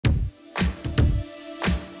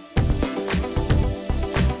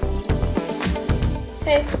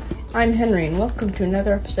Hey, I'm Henry, and welcome to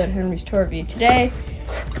another episode of Henry's Tour Review. Today,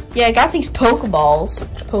 I got these Pokéballs.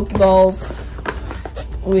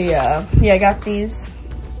 I got these.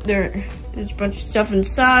 There's a bunch of stuff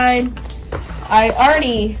inside. I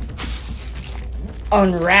already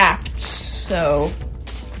unwrapped, so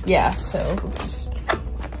let's,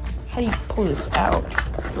 how do you pull this out?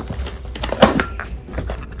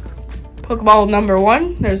 Pokéball number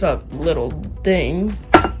 1, there's a little thing.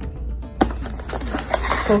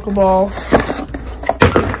 Pokéball.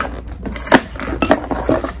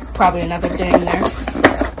 Probably another ding there.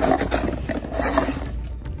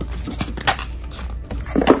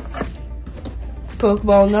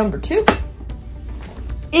 Pokéball number 2.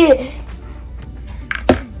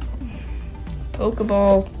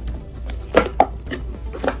 Pokéball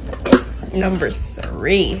number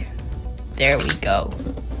 3. There we go.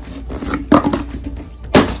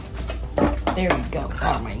 There we go.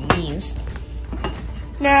 On my knees.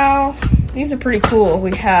 Now, these are pretty cool.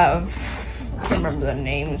 We have, I can't remember the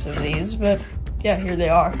names of these, but yeah, here they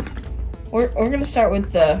are. We're gonna start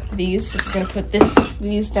with these. We're gonna put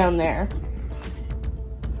these down there.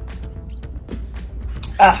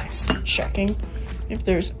 Just checking if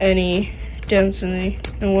there's any density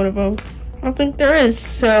in one of them. I don't think there is,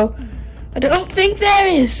 so I don't think there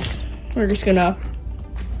is. We're just gonna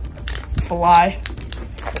fly.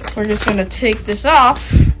 We're just gonna take this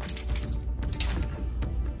off.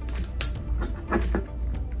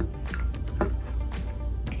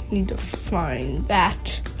 Need to find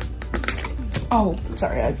that. Oh,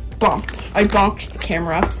 sorry, I bonked the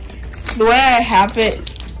camera. The way I have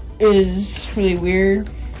it is really weird.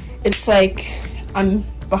 It's like I'm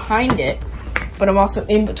behind it, but I'm also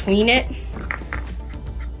in between it.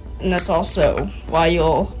 And that's also why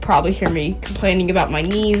you'll probably hear me complaining about my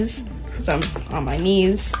knees, because I'm on my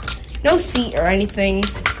knees. No seat or anything,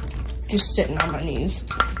 just sitting on my knees.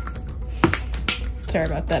 Sorry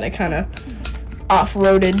about that, I kind of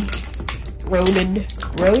off-road? I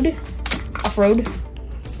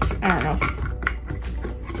don't know.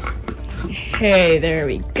 Hey, there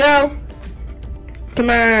we go. Come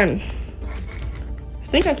on. I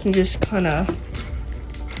think I can just kind of,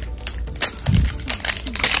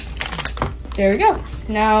 there we go.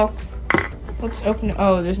 Now, let's open it.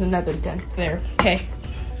 Oh, there's another dent there. Okay.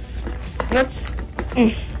 Let's,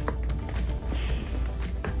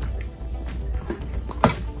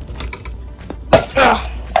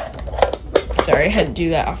 sorry, I had to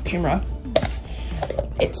do that off camera.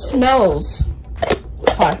 It smells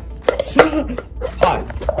hot. Hot.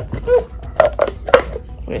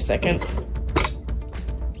 Wait a second.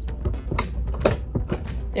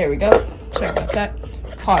 There we go. Sorry about that.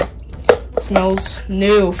 Hot. It smells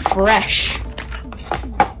new, fresh.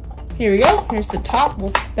 Here we go. Here's the top.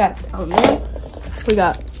 We'll put that down there. We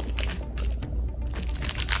got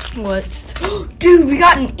dude, we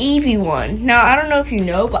got an Eevee one. Now, I don't know if you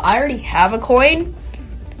know, but I already have a coin.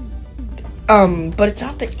 But it's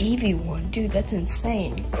not the Eevee one. Dude, that's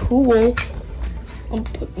insane. Cool.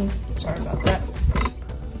 Sorry about that.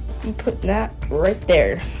 I'm putting that right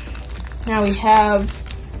there. Now we have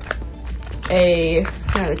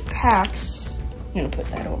another packs. I'm gonna put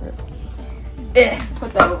that over it.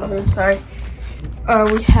 Put that over here, sorry.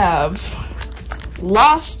 We have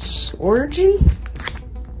Lost Origin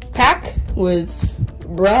pack with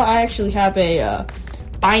bruh. I actually have a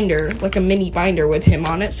binder, like a mini binder with him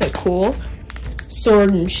on it, so cool.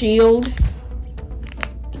 Sword and Shield.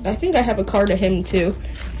 I think I have a card of him too.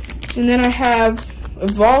 And then I have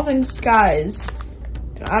Evolving Skies.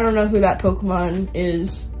 I don't know who that Pokemon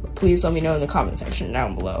is. Please let me know in the comment section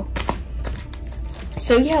down below.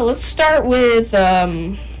 So yeah, let's start with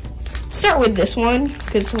this one,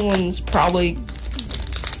 because this one's probably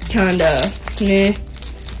kinda meh.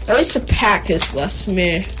 At least the pack is less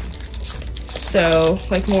meh. So,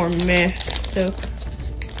 like more meh. So,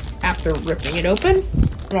 after ripping it open,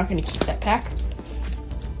 I'm not gonna keep that pack.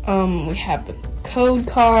 We have the code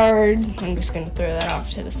card. I'm just gonna throw that off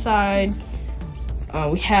to the side.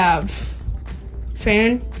 We have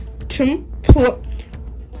Phantom,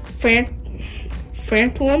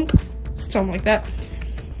 something like that.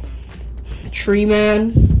 Tree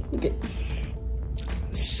Man.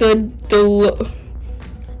 Sudowwood.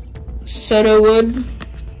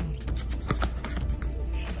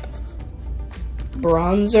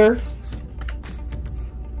 Bronzer.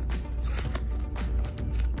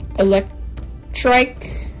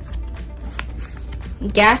 Electric.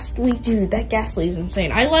 Ghastly. Dude, that Ghastly is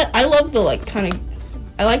insane. I love the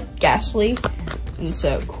I like Ghastly, and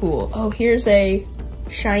so cool. Oh, here's a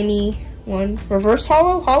shiny one. Reverse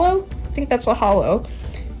hollow? I think that's a hollow.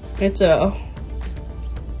 It's a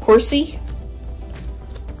Horsey.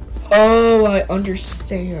 Oh, I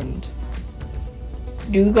understand.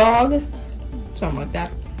 Dugog? Something like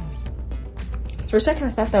that. For a second,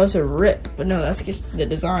 I thought that was a rip, but no, that's just the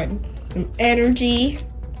design. Some energy.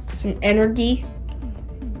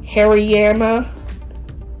 Hariyama,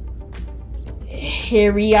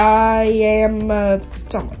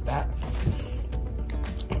 something like that.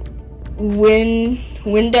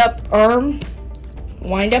 Wind up arm.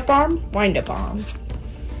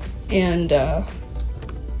 And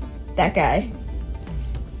that guy.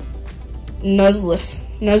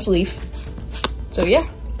 Nuzleaf. So yeah.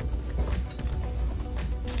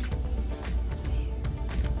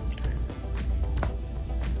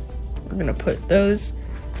 We're gonna put those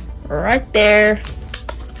right there.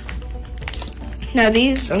 Now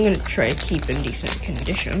these I'm gonna try to keep in decent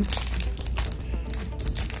condition.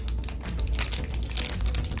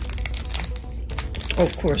 Oh,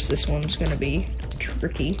 of course this one's gonna be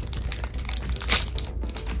tricky.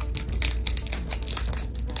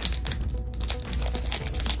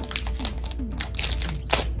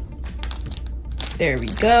 There we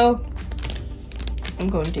go. I'm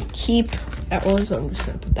going to keep that one, so I'm just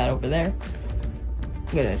gonna put that over there.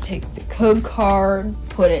 I'm gonna take the code card,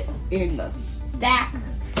 put it in the stack.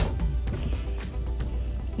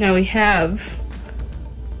 Now we have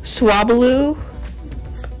Swablu,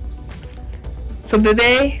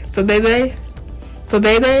 Fabebe,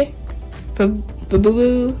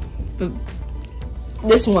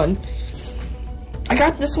 this one. I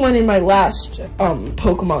got this one in my last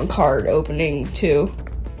Pokemon card opening too.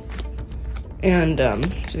 And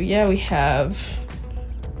so yeah, we have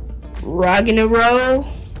Ragnaro.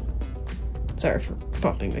 Sorry for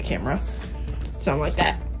bumping the camera. Something like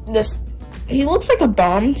that. He looks like a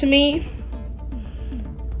bomb to me,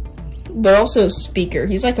 but also a speaker.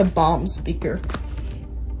 He's like a bomb speaker.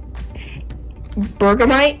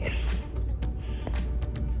 Bergamite.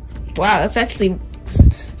 Wow, that's actually,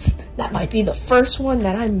 that might be the first one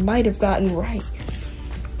that I might have gotten right.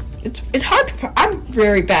 It's hard to, I'm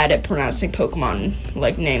very bad at pronouncing Pokemon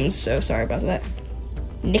like names, so sorry about that.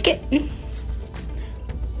 Nickit.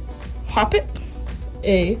 Hoppip.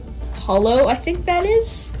 A Hollow, I think that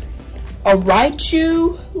is. A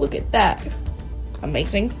Raichu. Look at that.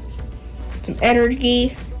 Amazing. Some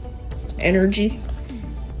energy.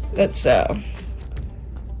 That's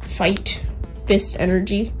fight. Fist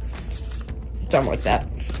energy. Something like that.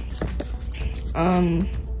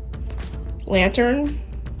 Lantern.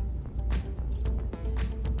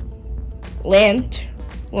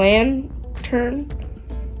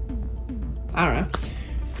 I don't know.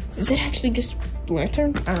 Is it actually just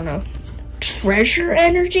lantern? I don't know. Treasure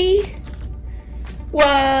energy?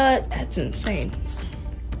 What? That's insane.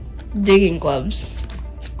 Digging gloves.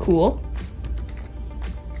 Cool.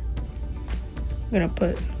 I'm gonna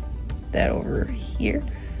put that over here.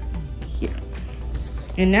 Here.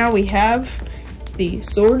 And now we have the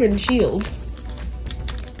sword and shield.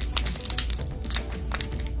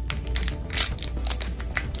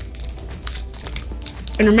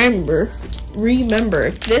 And remember,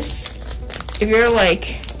 if you're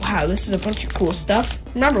like, wow, this is a bunch of cool stuff,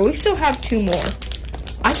 remember, we still have 2 more.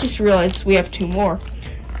 I just realized we have 2 more.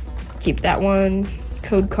 Keep that one.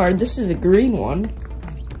 Code card. This is a green one.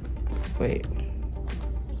 Wait.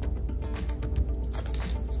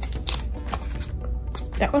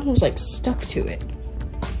 That one was like stuck to it.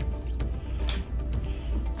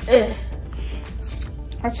 Ugh.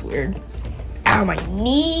 That's weird. Ow, my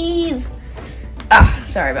knees. Ah,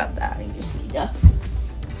 sorry about that. I just need to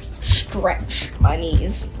stretch my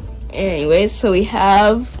knees. Anyways, so we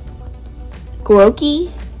have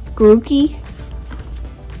Grookey,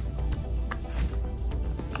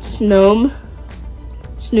 Snoom,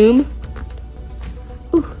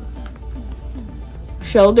 ooh.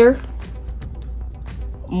 Shelder,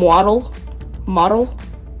 Mwaddle,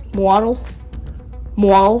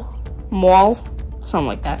 something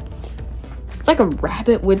like that. It's like a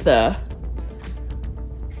rabbit with a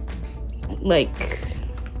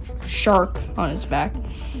shark on its back.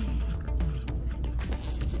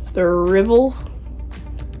 The Rivel,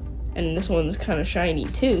 and this one's kind of shiny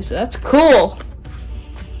too, so that's cool.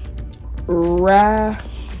 Ralaboom,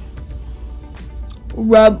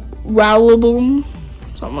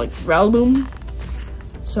 something like Ralaboom.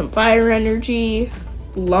 Some fire energy,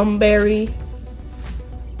 Lumberry,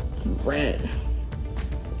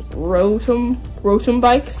 Rotom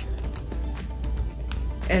Bike,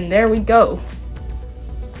 and there we go.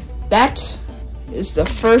 That is the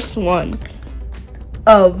first one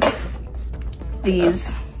of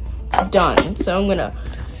these done. So I'm gonna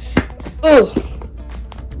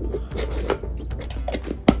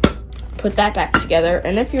put that back together.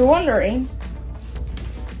 And if you're wondering,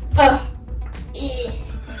 I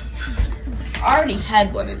already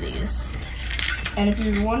had one of these. And if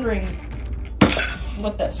you're wondering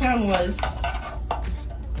what that sound was,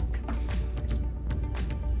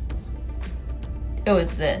 it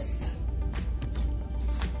was this.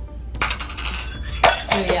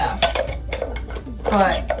 So yeah,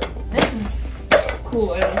 but this is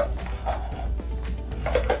cool. And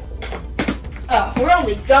we're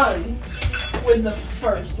only done with the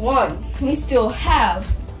first one. We still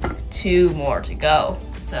have 2 more to go.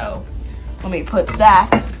 So let me put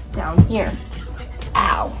that down here.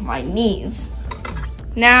 Ow, my knees.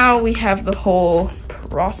 Now we have the whole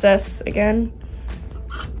process again.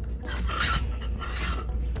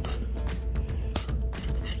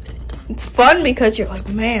 It's fun because you're like,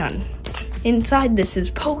 man, inside this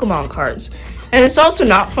is Pokemon cards. And it's also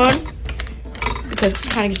not fun because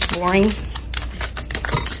it's kind of just boring.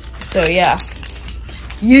 So yeah.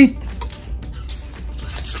 Yeet.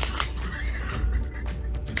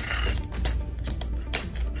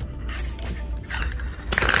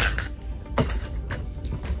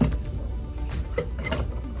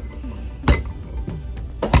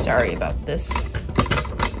 Sorry about this.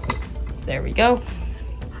 There we go.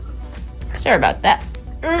 Sorry about that.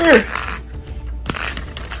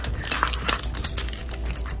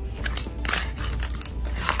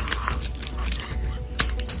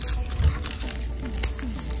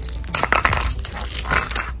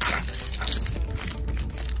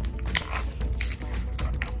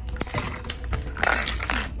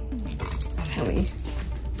 Let me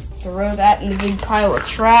throw that in the big pile of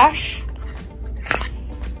trash.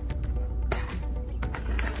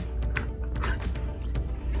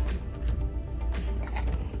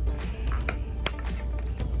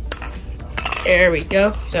 There we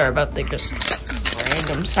go. Sorry about the just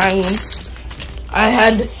random silence. I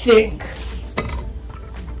had to think.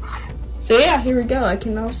 So yeah, here we go. I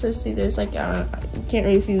can also see there's like, you can't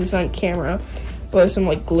really see this on camera, but there's some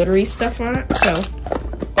like glittery stuff on it. So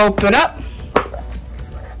open up.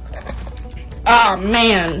 Oh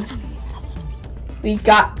man, we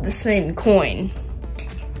got the same coin.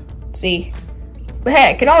 See, but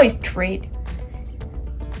hey, I could always trade.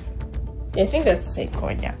 Yeah, I think that's the same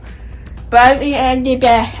coin now. But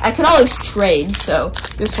I could always trade, so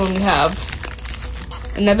this one we have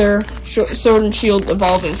another Sword and Shield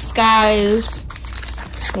Evolving Skies.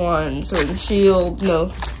 This one, Sword and Shield,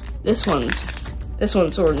 no, this one's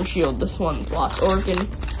Sword and Shield, this one's Lost Origin.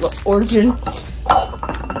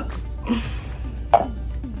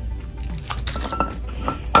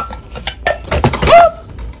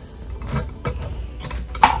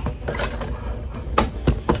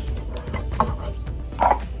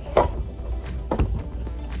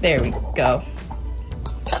 There we go.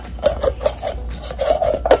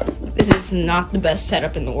 This is not the best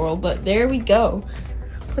setup in the world, but there we go.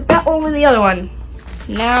 Put that one with the other one.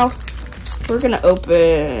 Now, we're gonna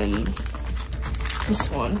open this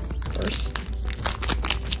one first.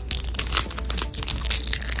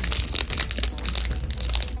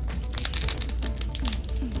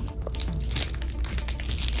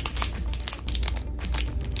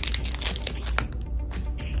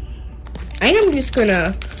 I am just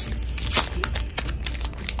gonna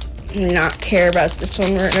not care about this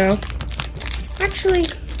one right now. Actually,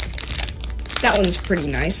 that one's pretty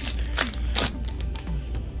nice.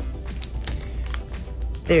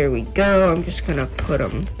 There we go. I'm just gonna put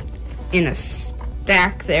them in a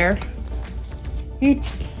stack there.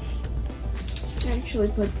 Actually,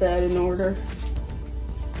 put that in order.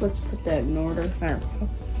 Let's put that in order. There we go.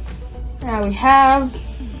 Now we have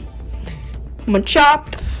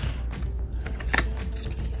Machop,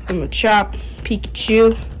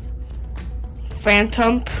 Pikachu,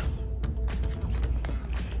 Phantom,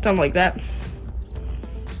 something like that.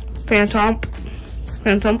 Phantom,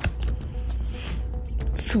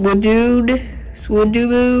 Swoodood,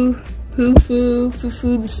 Fufu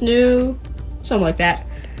the Snoo, something like that.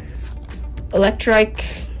 Electric,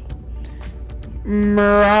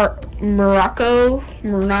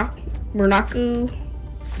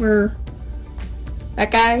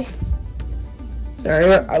 that guy. Sorry,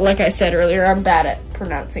 like I said earlier, I'm bad at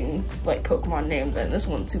pronouncing like Pokemon names, and this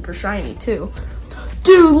one's super shiny too.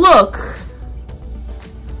 Dude, look!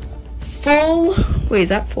 Wait, is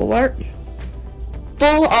that full art?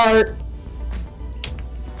 Full art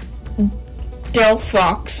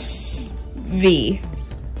Delphox V.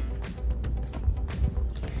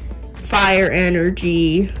 Fire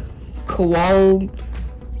Energy Kalma.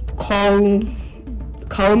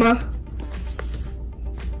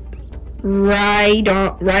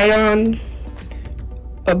 Rhydon,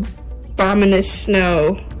 Abominous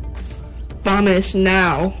Now,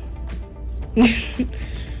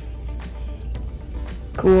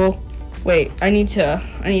 cool. Wait, I need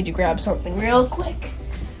to grab something real quick.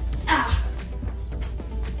 Ah.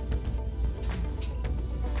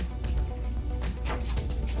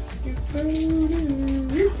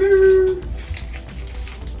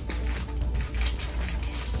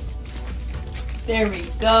 There we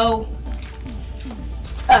go.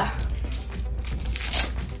 Ah.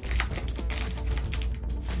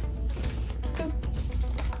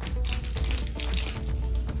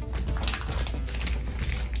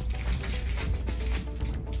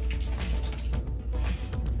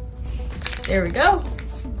 There we go.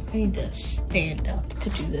 I need to stand up to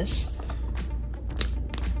do this.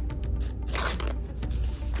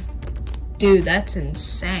 Dude, that's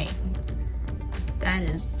insane. That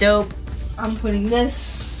is dope. I'm putting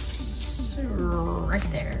this right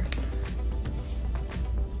there.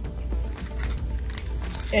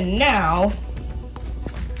 And now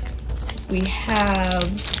we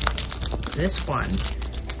have this one.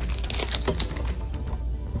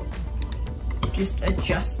 Just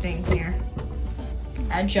adjusting here.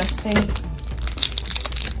 Adjusting.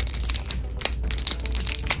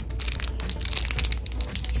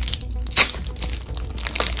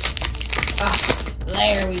 Ah,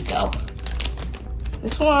 there we go.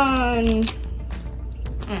 This one, I'm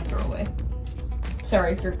gonna throw away.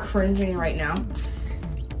 Sorry if you're cringing right now.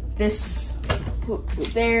 This, put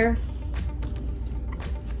there.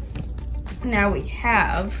 Now we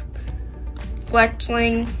have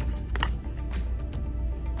Fletchling.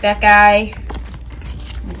 That guy,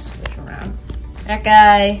 let me switch around. That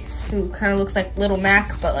guy who kind of looks like Little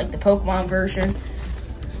Mac, but like the Pokemon version.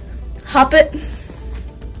 Hoppet,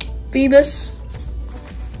 Phoebus,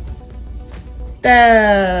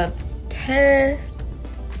 the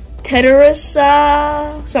Teterus,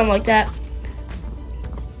 something like that.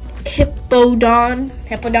 Hippodon.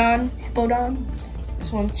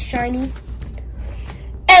 This one's shiny.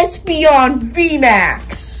 Espeon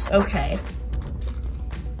VMAX. Okay.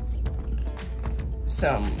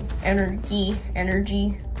 Some energy,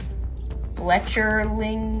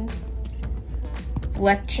 Fletcherling,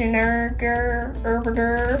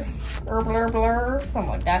 Herbler, something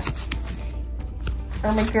like that.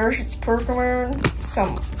 Ermagursh's Pokémon,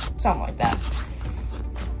 something like that.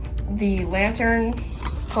 The Lantern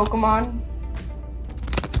Pokemon,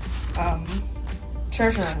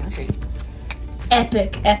 Treasure Energy.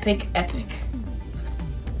 Epic.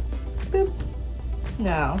 Boop.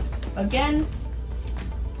 Now, again,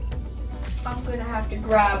 I'm gonna have to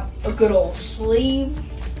grab a good old sleeve.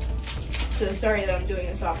 So sorry that I'm doing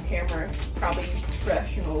this off camera. Probably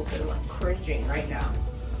professionals are like cringing right now.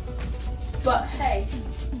 But hey,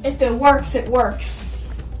 if it works, it works.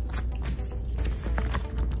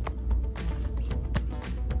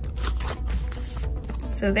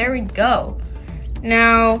 So there we go.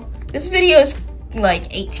 Now, this video is like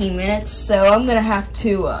 18 minutes, so I'm gonna have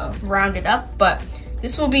to round it up, but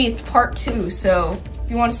this will be part 2, so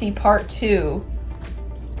if you want to see part 2,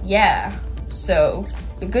 yeah. So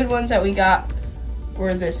the good ones that we got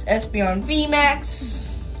were this Espeon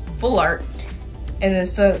VMAX full art, and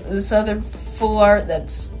this other full art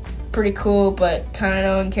that's pretty cool, but kind of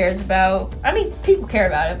no one cares about. I mean, people care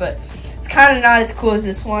about it, but it's kind of not as cool as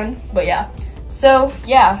this one. But yeah, so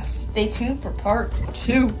yeah, stay tuned for part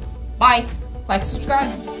 2. Bye. Like,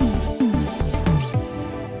 subscribe.